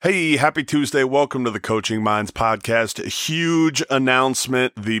Hey, happy Tuesday. Welcome to the Coaching Minds podcast. A huge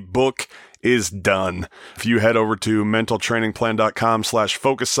announcement. The book is done. If you head over to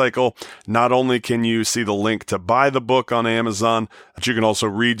mentaltrainingplan.com/focus cycle, not only can you see the link to buy the book on Amazon, but you can also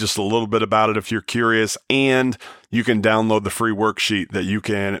read just a little bit about it if you're curious, and you can download the free worksheet that you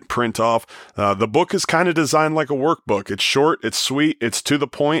can print off. The book is kind of designed like a workbook. It's short, it's sweet, it's to the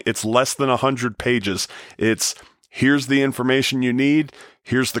point, it's less than 100 pages. Here's the information you need.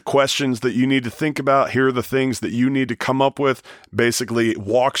 Here's the questions that you need to think about. Here are the things that you need to come up with. Basically, it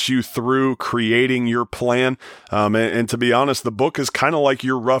walks you through creating your plan. And to be honest, the book is kind of like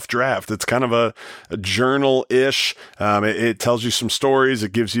your rough draft. It's kind of a journal-ish. It tells you some stories.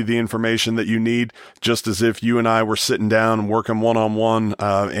 It gives you the information that you need, just as if you and I were sitting down and working one-on-one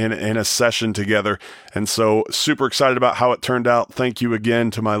in a session together. And so super excited about how it turned out. Thank you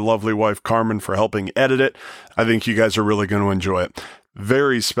again to my lovely wife, Carmen, for helping edit it. I think you guys are really going to enjoy it.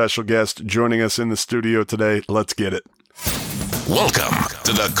 Very special guest joining us in the studio today. Let's get it. Welcome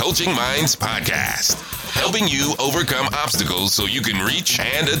to the Coaching Minds podcast, helping you overcome obstacles so you can reach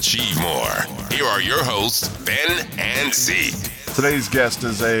and achieve more. Here are your hosts, Ben and Z. Today's guest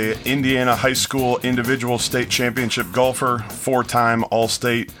is a Indiana high school individual state championship golfer, four-time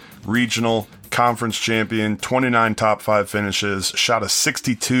All-State regional conference champion, 29 top 5 finishes, shot a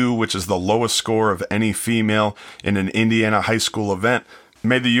 62, which is the lowest score of any female in an Indiana high school event,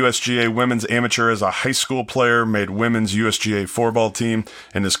 made the USGA women's amateur as a high school player, made women's USGA floorball team,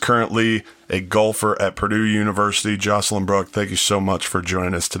 and is currently a golfer at Purdue University. Jocelyn Brooke, thank you so much for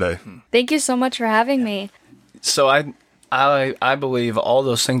joining us today. Thank you so much for having me. So I believe all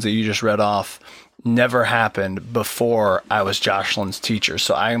those things that you just read off never happened before I was Jocelyn's teacher.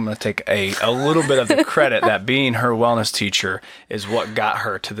 So I'm going to take a little bit of the credit that being her wellness teacher is what got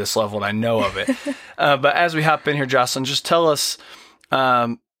her to this level, and I know of it. But as we hop in here, Jocelyn, just tell us,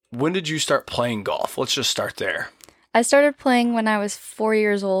 when did you start playing golf? Let's just start there. I started playing when I was 4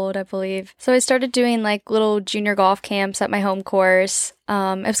 years old, I believe. So I started doing like little junior golf camps at my home course.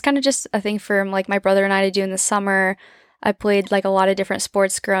 It was kind of just a thing for like my brother and I to do in the summer. I played like a lot of different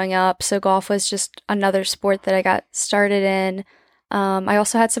sports growing up, so golf was just another sport that I got started in. I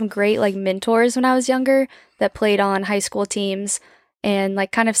also had some great like mentors when I was younger that played on high school teams, and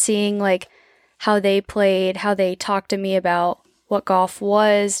like kind of seeing like how they played, how they talked to me about what golf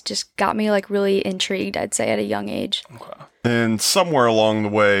was, just got me like really intrigued, I'd say, at a young age. Okay. And somewhere along the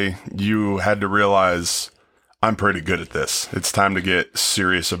way, you had to realize, I'm pretty good at this. It's time to get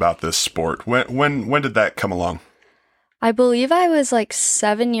serious about this sport. When did that come along? I believe I was like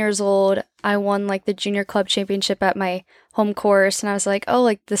 7 years old. I won like the junior club championship at my home course, and I was like, oh,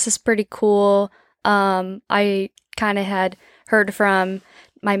 like this is pretty cool. I kind of had heard from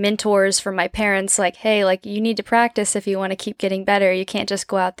my mentors, from my parents, like, hey, like you need to practice if you want to keep getting better. You can't just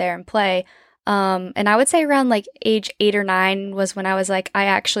go out there and play. And I would say around like age 8 or 9 was when I was like, I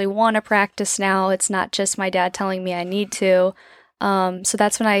actually want to practice now. It's not just my dad telling me I need to. So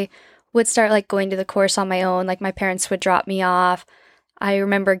that's when I would start like going to the course on my own. Like my parents would drop me off. I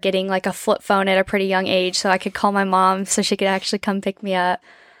remember getting like a flip phone at a pretty young age so I could call my mom so she could actually come pick me up.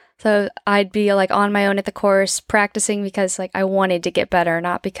 So I'd be like on my own at the course practicing because like I wanted to get better,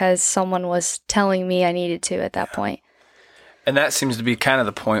 not because someone was telling me I needed to at that point. And that seems to be kind of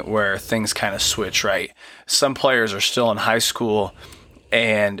the point where things kind of switch, right? Some players are still in high school,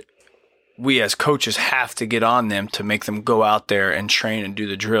 and we as coaches have to get on them to make them go out there and train and do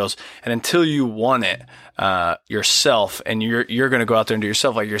the drills. And until you want it yourself, and you're going to go out there and do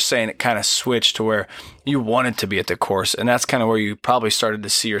yourself, like you're saying, it kind of switched to where you wanted to be at the course. And that's kind of where you probably started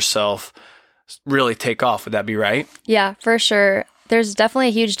to see yourself really take off. Would that be right? Yeah, for sure. There's definitely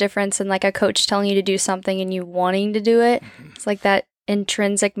a huge difference in like a coach telling you to do something and you wanting to do it. Mm-hmm. It's like that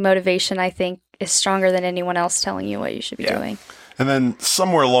intrinsic motivation, I think, is stronger than anyone else telling you what you should be doing. And then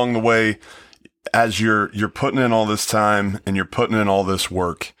somewhere along the way, as you're putting in all this time and you're putting in all this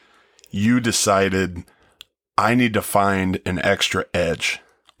work, you decided, I need to find an extra edge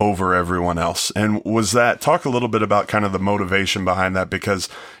over everyone else. And talk a little bit about kind of the motivation behind that, because,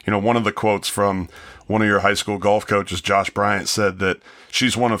 you know, one of the quotes from one of your high school golf coaches, Josh Bryant, said that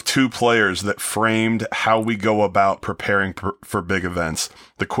she's one of 2 players that framed how we go about preparing for big events.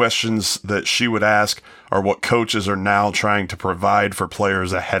 The questions that she would ask are what coaches are now trying to provide for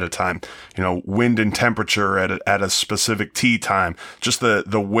players ahead of time. You know, wind and temperature at a specific tee time. Just the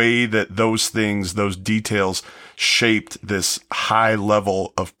way that those things, those details shaped this high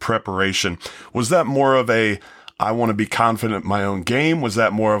level of preparation. Was that more of I want to be confident in my own game? Was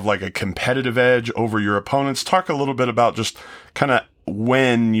that more of like a competitive edge over your opponents? Talk a little bit about just kind of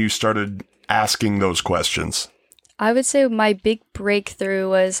when you started asking those questions. I would say my big breakthrough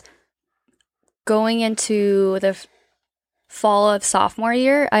was going into the fall of sophomore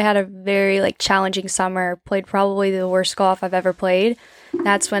year. I had a very like challenging summer, played probably the worst golf I've ever played.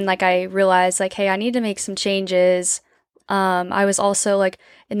 That's when like I realized like, hey, I need to make some changes. I was also like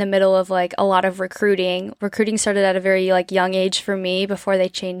in the middle of like a lot of recruiting. Recruiting started at a very like young age for me before they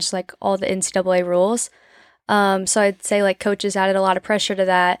changed like all the NCAA rules. So I'd say like coaches added a lot of pressure to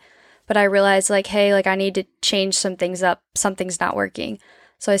that, but I realized like, hey, like I need to change some things up. Something's not working.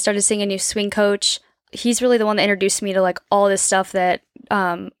 So I started seeing a new swing coach. He's really the one that introduced me to like all this stuff that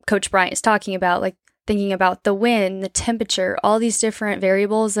Coach Bryant is talking about, like thinking about the wind, the temperature, all these different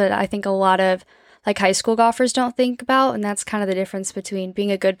variables that I think a lot of like high school golfers don't think about. And that's kind of the difference between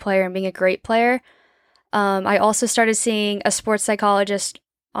being a good player and being a great player. I also started seeing a sports psychologist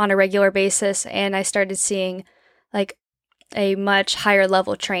on a regular basis, and I started seeing like a much higher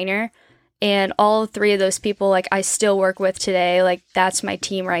level trainer. And all three of those people, like I still work with today. Like that's my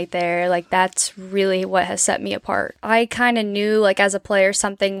team right there. Like that's really what has set me apart. I kind of knew like as a player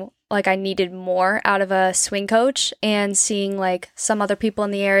something like I needed more out of a swing coach, and seeing like some other people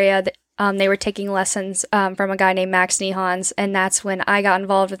in the area that they were taking lessons from a guy named Max Nehans, and that's when I got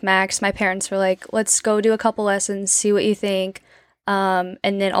involved with Max. My parents were like, let's go do a couple lessons, see what you think. And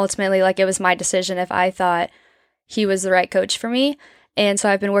then ultimately, like, it was my decision if I thought he was the right coach for me. And so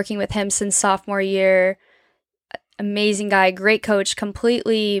I've been working with him since sophomore year. Amazing guy, great coach,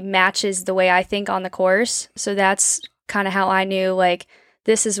 completely matches the way I think on the course. So that's kind of how I knew, like,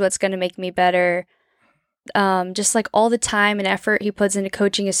 this is what's going to make me better. Just like all the time and effort he puts into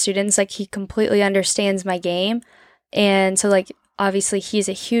coaching his students, like he completely understands my game. And so like obviously he's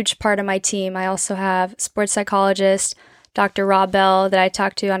a huge part of my team. I also have sports psychologist Dr. Rob Bell that I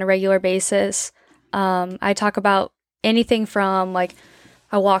talk to on a regular basis. I talk about anything from like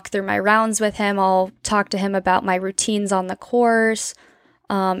I walk through my rounds with him. I'll talk to him about my routines on the course.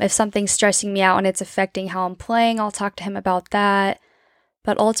 If something's stressing me out and it's affecting how I'm playing, I'll talk to him about that.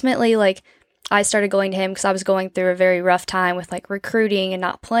 But ultimately, like, I started going to him because I was going through a very rough time with like recruiting and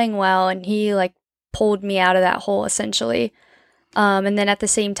not playing well, and he like pulled me out of that hole essentially. And then at the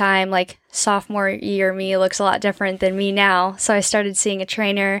same time, like sophomore year me looks a lot different than me now. So I started seeing a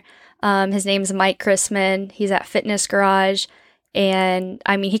trainer. His name's Mike Chrisman. He's at Fitness Garage. And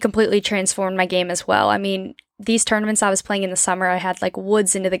I mean, he completely transformed my game as well. I mean, these tournaments I was playing in the summer, I had like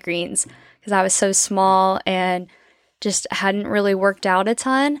woods into the greens because I was so small and just hadn't really worked out a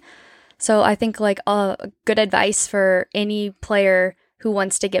ton. So I think like good advice for any player who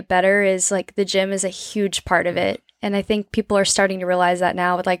wants to get better is like the gym is a huge part of it. And I think people are starting to realize that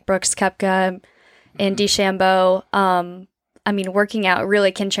now with like Brooks Koepka and DeChambeau. I mean, working out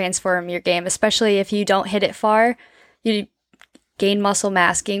really can transform your game, especially if you don't hit it far. You gain muscle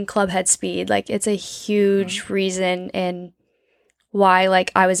mass, gain club head speed. Like it's a huge reason and why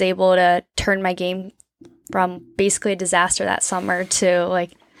like I was able to turn my game from basically a disaster that summer to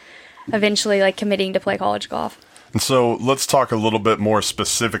like eventually like committing to play college golf. And so let's talk a little bit more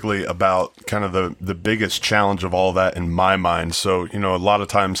specifically about kind of the biggest challenge of all that in my mind. So, you know, a lot of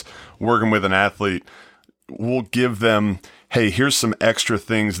times working with an athlete, we'll give them, hey, here's some extra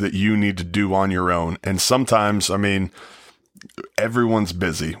things that you need to do on your own. And sometimes, I mean, everyone's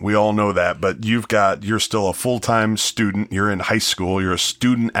busy. We all know that, but you're still a full-time student. You're in high school. You're a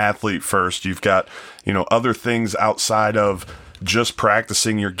student athlete first. You've got, you know, other things outside of just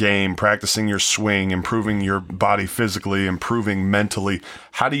practicing your game, practicing your swing, improving your body physically, improving mentally.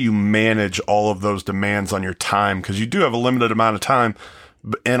 How do you manage all of those demands on your time? Because you do have a limited amount of time,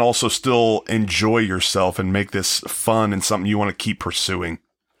 and also still enjoy yourself and make this fun and something you want to keep pursuing.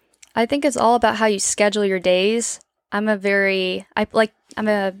 I think it's all about how you schedule your days. I'm definitely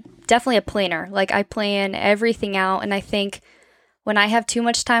a planner. Like I plan everything out, and I think when I have too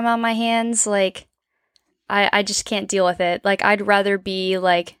much time on my hands, like I just can't deal with it. Like I'd rather be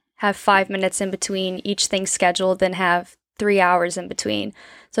like have 5 minutes in between each thing scheduled than have 3 hours in between.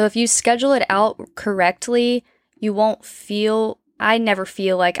 So if you schedule it out correctly, I never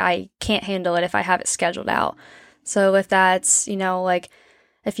feel like I can't handle it if I have it scheduled out. So if that's, you know, like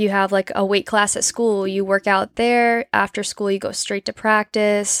if you have like a weight class at school, you work out there. After school, you go straight to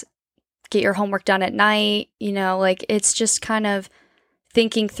practice, get your homework done at night. You know, like it's just kind of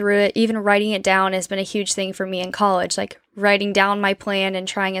thinking through it. Even writing it down has been a huge thing for me in college, like writing down my plan and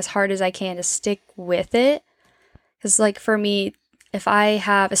trying as hard as I can to stick with it. Because like for me, if I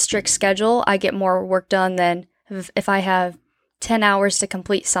have a strict schedule, I get more work done than if I have 10 hours to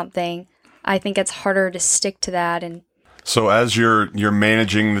complete something. I think it's harder to stick to that. And So as you're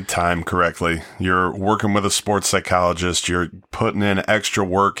managing the time correctly, you're working with a sports psychologist, you're putting in extra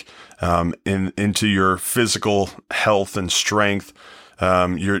work into your physical health and strength.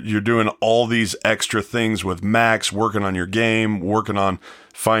 You're doing all these extra things with Max, working on your game, working on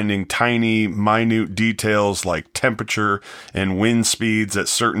finding tiny, minute details like temperature and wind speeds at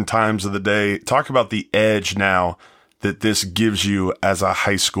certain times of the day. Talk about the edge now that this gives you as a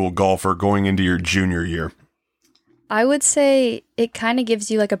high school golfer going into your junior year. I would say it kind of gives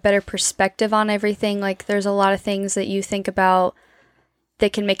you like a better perspective on everything. Like there's a lot of things that you think about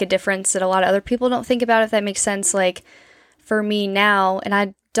that can make a difference that a lot of other people don't think about, if that makes sense. Like for me now, and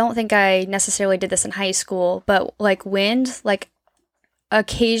I don't think I necessarily did this in high school, but like wind, like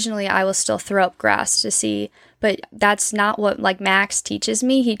occasionally I will still throw up grass to see, but that's not what like Max teaches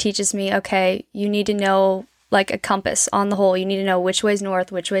me. He teaches me, okay, you need to know like a compass on the hole. You need to know which way's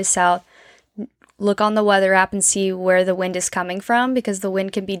north, which way's south. Look on the weather app and see where the wind is coming from, because the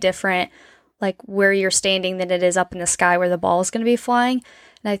wind can be different like where you're standing than it is up in the sky where the ball is going to be flying.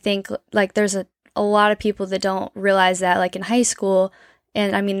 And I think like there's a lot of people that don't realize that like in high school,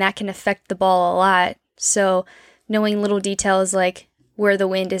 and I mean that can affect the ball a lot. So knowing little details like where the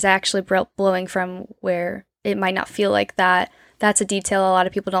wind is actually blowing from, where it might not feel like that, that's a detail a lot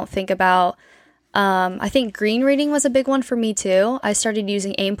of people don't think about. I think green reading was a big one for me too. I started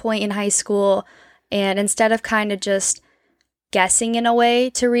using Aimpoint in high school, and instead of kind of just guessing in a way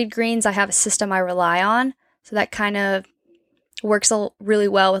to read greens, I have a system I rely on. So that kind of works really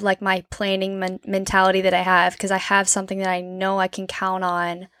well with like my planning mentality that I have, because I have something that I know I can count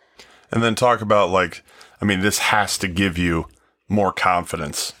on. And then talk about like, I mean, this has to give you more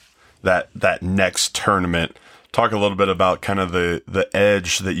confidence that next tournament. Talk a little bit about kind of the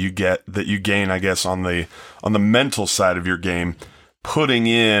edge that you gain, I guess, on the mental side of your game, putting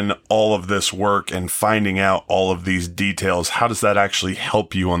in all of this work and finding out all of these details. How does that actually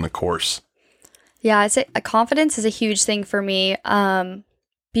help you on the course? Yeah, I'd say confidence is a huge thing for me.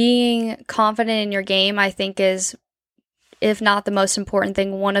 Being confident in your game, I think, is, if not the most important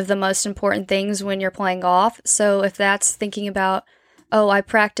thing, one of the most important things when you're playing golf. So if that's thinking about, oh, I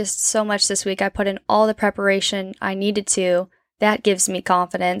practiced so much this week, I put in all the preparation I needed to, that gives me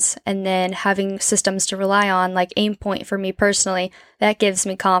confidence. And then having systems to rely on, like Aimpoint for me personally, that gives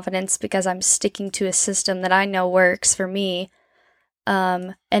me confidence because I'm sticking to a system that I know works for me.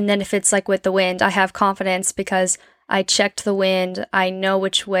 And then if it's like with the wind, I have confidence because I checked the wind. I know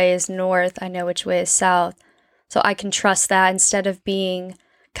which way is north. I know which way is south. So I can trust that instead of being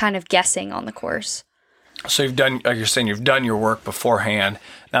kind of guessing on the course. So you've done, like you're saying, you've done your work beforehand.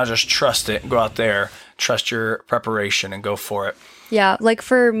 Now just trust it. Go out there, trust your preparation, and go for it. Yeah, like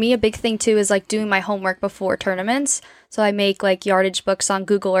for me, a big thing too is like doing my homework before tournaments. So I make like yardage books on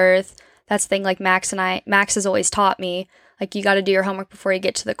Google Earth. That's the thing like Max has always taught me. Like you got to do your homework before you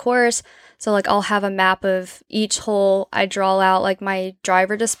get to the course. So like I'll have a map of each hole. I draw out like my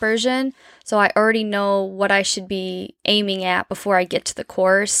driver dispersion. So I already know what I should be aiming at before I get to the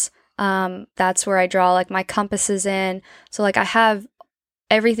course. That's where I draw like my compasses in. So like I have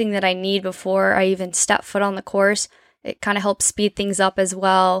everything that I need before I even step foot on the course. It kind of helps speed things up as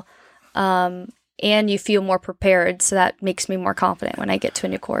well. And you feel more prepared. So that makes me more confident when I get to a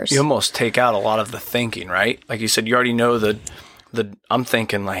new course. You almost take out a lot of the thinking, right? Like you said, you already know I'm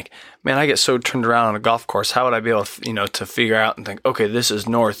thinking like, man, I get so turned around on a golf course. How would I be able to, to figure out and think, okay, this is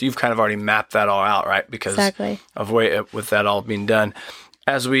north. You've kind of already mapped that all out, right? Because exactly. of with that all being done.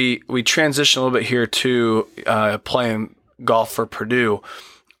 As we transition a little bit here to playing golf for Purdue,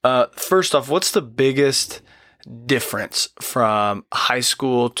 first off, what's the biggest difference from high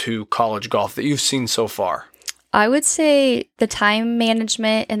school to college golf that you've seen so far? I would say the time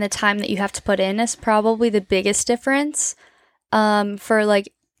management and the time that you have to put in is probably the biggest difference. For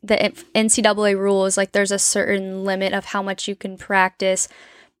like the NCAA rules, like there's a certain limit of how much you can practice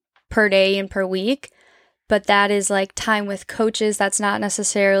per day and per week. But that is like time with coaches. That's not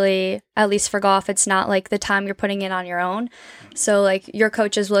necessarily, at least for golf, it's not like the time you're putting in on your own. So like your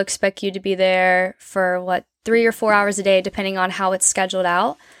coaches will expect you to be there for 3 or 4 hours a day, depending on how it's scheduled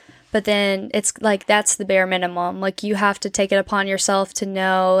out. But then it's like, that's the bare minimum. Like you have to take it upon yourself to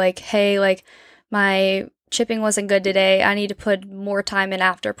know like, hey, like my chipping wasn't good today. I need to put more time in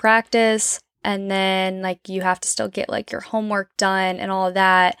after practice. And then like you have to still get like your homework done and all of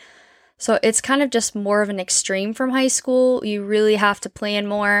that. So it's kind of just more of an extreme from high school. You really have to plan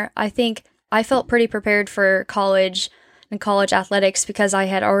more. I think I felt pretty prepared for college and college athletics because I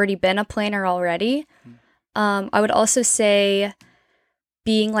had already been a planner already. I would also say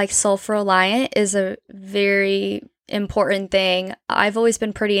being like self-reliant is a very important thing. I've always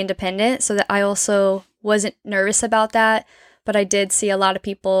been pretty independent, so that I also wasn't nervous about that, but I did see a lot of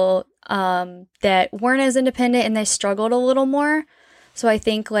people that weren't as independent and they struggled a little more. So I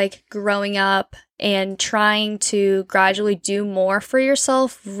think like growing up and trying to gradually do more for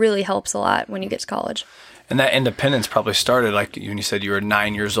yourself really helps a lot when you get to college. And that independence probably started like when you said you were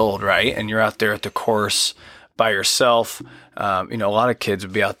 9 years old, right? And you're out there at the course by yourself. A lot of kids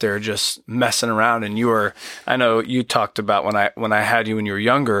would be out there just messing around. And I know you talked about when I had you when you were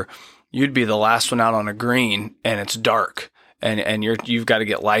younger, you'd be the last one out on a green and it's dark and you've got to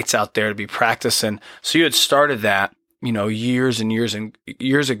get lights out there to be practicing. So you had started that, years and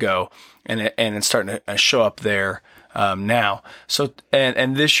years ago, and it's starting to show up there now. So,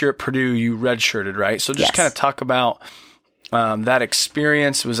 and this year at Purdue, you redshirted, right? So just kind of talk about that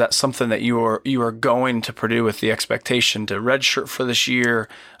experience. Was that something that you were going to Purdue with the expectation to redshirt for this year?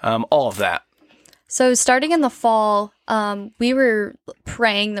 All of that. So starting in the fall, we were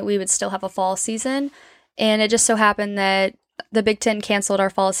praying that we would still have a fall season, and it just so happened that the Big Ten canceled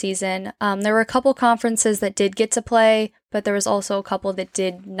our fall season. There were a couple conferences that did get to play, but there was also a couple that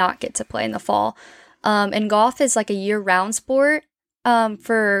did not get to play in the fall. And golf is like a year-round sport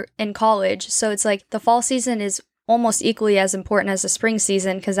in college, so it's like the fall season is almost equally as important as the spring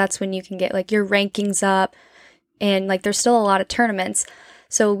season because that's when you can get like your rankings up, and like there's still a lot of tournaments.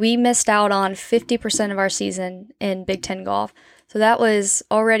 So we missed out on 50% of our season in Big Ten golf. So that was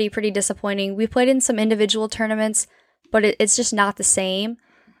already pretty disappointing. We played in some individual tournaments, but it's just not the same.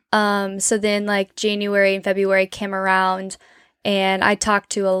 So then like January and February came around and I talked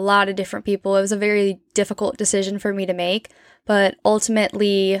to a lot of different people. It was a very difficult decision for me to make, but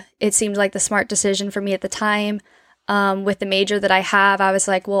ultimately it seemed like the smart decision for me at the time. With the major that I have, I was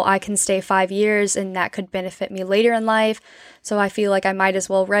like, well, I can stay 5 years and that could benefit me later in life. So I feel like I might as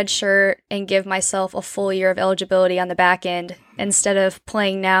well redshirt and give myself a full year of eligibility on the back end instead of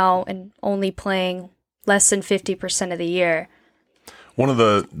playing now and only playing less than 50% of the year. One of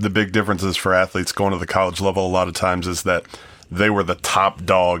the big differences for athletes going to the college level a lot of times is that they were the top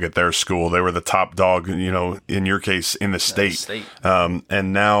dog at their school. They were the top dog, in your case, in the state.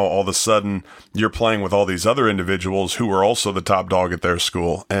 And now all of a sudden you're playing with all these other individuals who were also the top dog at their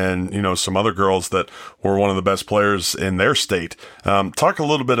school. And, some other girls that were one of the best players in their state. Talk a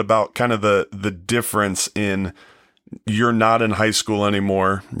little bit about kind of the difference in you're not in high school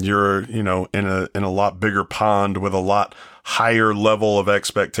anymore. You're, in a lot bigger pond with a lot higher level of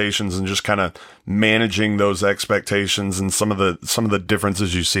expectations and just kind of managing those expectations and some of the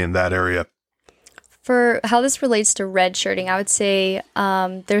differences you see in that area. For how this relates to redshirting, I would say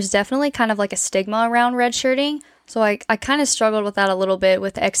there's definitely kind of like a stigma around redshirting. So I kind of struggled with that a little bit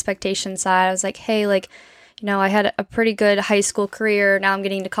with the expectation side. I was like, hey, I had a pretty good high school career. Now I'm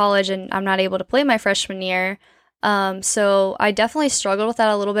getting to college and I'm not able to play my freshman year. So I definitely struggled with that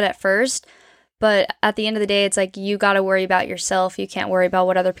a little bit at first. But at the end of the day, it's like you got to worry about yourself. You can't worry about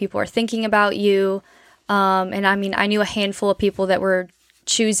what other people are thinking about you. And I mean, I knew a handful of people that were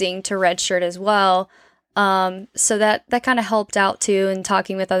choosing to redshirt as well. So that kind of helped out too, in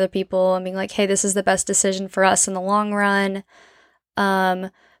talking with other people and being like, hey, this is the best decision for us in the long run.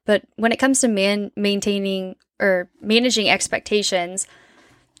 But when it comes to maintaining or managing expectations,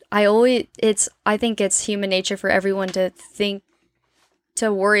 I think it's human nature for everyone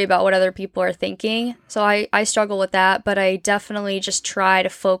to worry about what other people are thinking. So I struggle with that, but I definitely just try to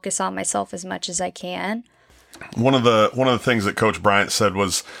focus on myself as much as I can. One of the things that Coach Bryant said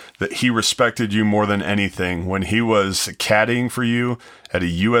was that he respected you more than anything when he was caddying for you at a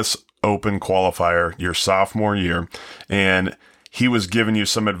U.S. Open qualifier your sophomore year, and he was giving you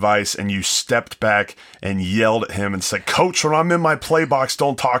some advice, and you stepped back and yelled at him and said, "Coach, when I'm in my play box,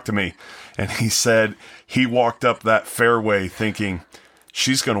 don't talk to me." And he said he walked up that fairway thinking,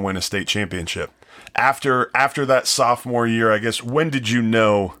 she's going to win a state championship. After that sophomore year, I guess, when did you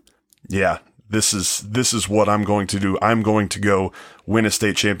know, yeah, this is what I'm going to do. I'm going to go win a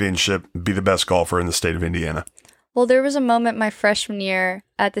state championship, be the best golfer in the state of Indiana? Well, there was a moment my freshman year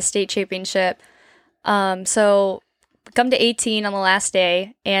at the state championship. So come to 18 on the last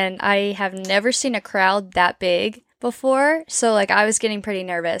day, and I have never seen a crowd that big before. So I was getting pretty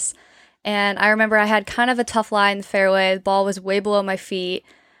nervous. And I remember I had kind of a tough lie in the fairway. The ball was way below my feet.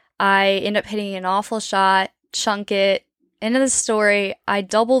 I ended up hitting an awful shot, chunk it. End of the story, I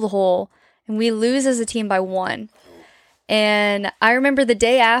double the hole, and we lose as a team by 1. And I remember the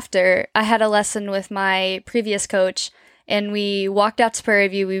day after, I had a lesson with my previous coach, and we walked out to Prairie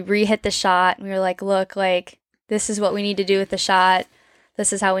View. We re-hit the shot, and we were like, look, this is what we need to do with the shot.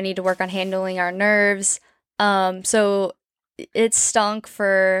 This is how we need to work on handling our nerves. So it stunk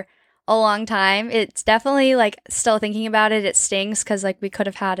for a long time. It's definitely like still thinking about it, it stings because like we could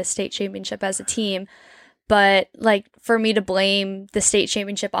have had a state championship as a team. But like for me to blame the state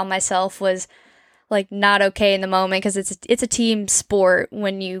championship on myself was like not okay in the moment because it's a team sport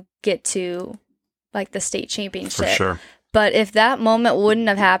when you get to like the state championship. For sure. But if that moment wouldn't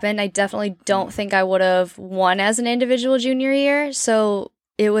have happened, I definitely don't think I would have won as an individual junior year. So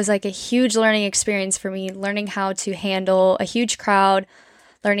it was like a huge learning experience for me, learning how to handle a huge crowd,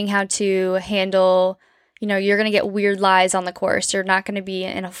 learning how to handle, you know, you're going to get weird lies on the course. You're not going to be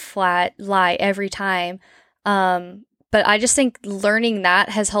in a flat lie every time. But I just think learning that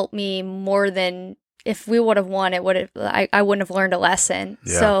has helped me more than if we would have won, it would have, I wouldn't have learned a lesson.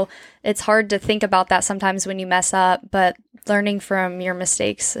 Yeah. So it's hard to think about that sometimes when you mess up, but learning from your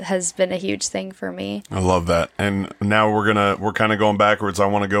mistakes has been a huge thing for me. I love that. And now we're kind of going backwards. I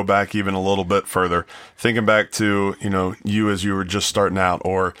want to go back even a little bit further. Thinking back to, you know, you as you were just starting out,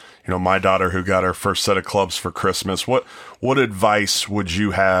 or, you know, my daughter who got her first set of clubs for Christmas. What advice would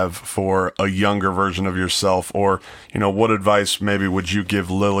you have for a younger version of yourself? Or, you know, what advice maybe would you give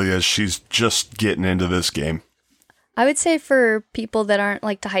Lily as she's just getting into this game? I would say for people that aren't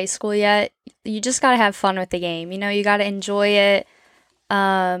like to high school yet, you just got to have fun with the game. You know, you got to enjoy it.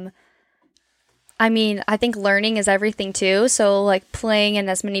 I mean, I think learning is everything too. So like playing in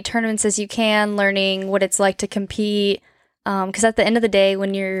as many tournaments as you can, learning what it's like to compete. Because at the end of the day,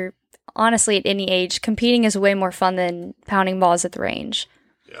 when you're honestly at any age, competing is way more fun than pounding balls at the range.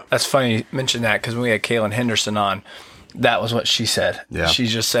 Yeah. That's funny you mentioned that because when we had Kaylin Henderson on, that was what she said. Yeah. She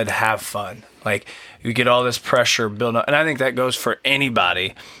just said, have fun. Like you get all this pressure building up. And I think that goes for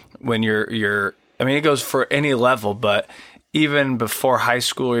anybody when you're I mean, it goes for any level, but even before high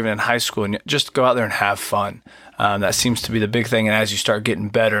school or even in high school, and just go out there and have fun. That seems to be the big thing. And as you start getting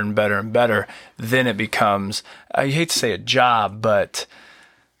better and better and better, then it becomes, you hate to say a job, but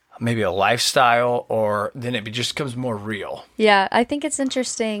maybe a lifestyle, or then it just becomes more real. Yeah, I think it's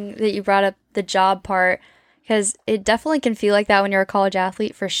interesting that you brought up the job part because it definitely can feel like that when you're a college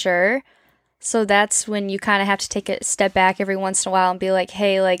athlete for sure. So that's when you kind of have to take a step back every once in a while and be like,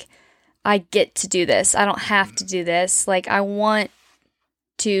 hey, like, I get to do this. I don't have to do this. Like, I want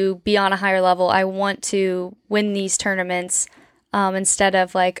to be on a higher level. I want to win these tournaments instead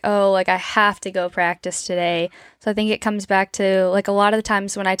of like, oh, like I have to go practice today. So I think it comes back to like a lot of the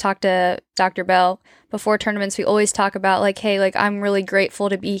times when I talk to Dr. Bell before tournaments, we always talk about like, hey, like I'm really grateful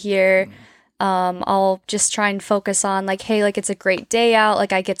to be here. I'll just try and focus on like, hey, like it's a great day out.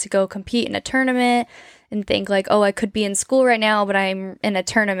 Like I get to go compete in a tournament and think like, oh, I could be in school right now, but I'm in a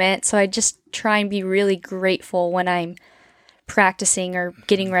tournament. So I just try and be really grateful when I'm practicing or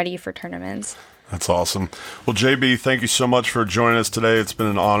getting ready for tournaments. That's awesome. Well, JB, thank you so much for joining us today. It's been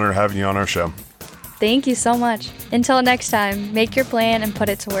an honor having you on our show. Thank you so much. Until next time, make your plan and put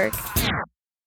it to work.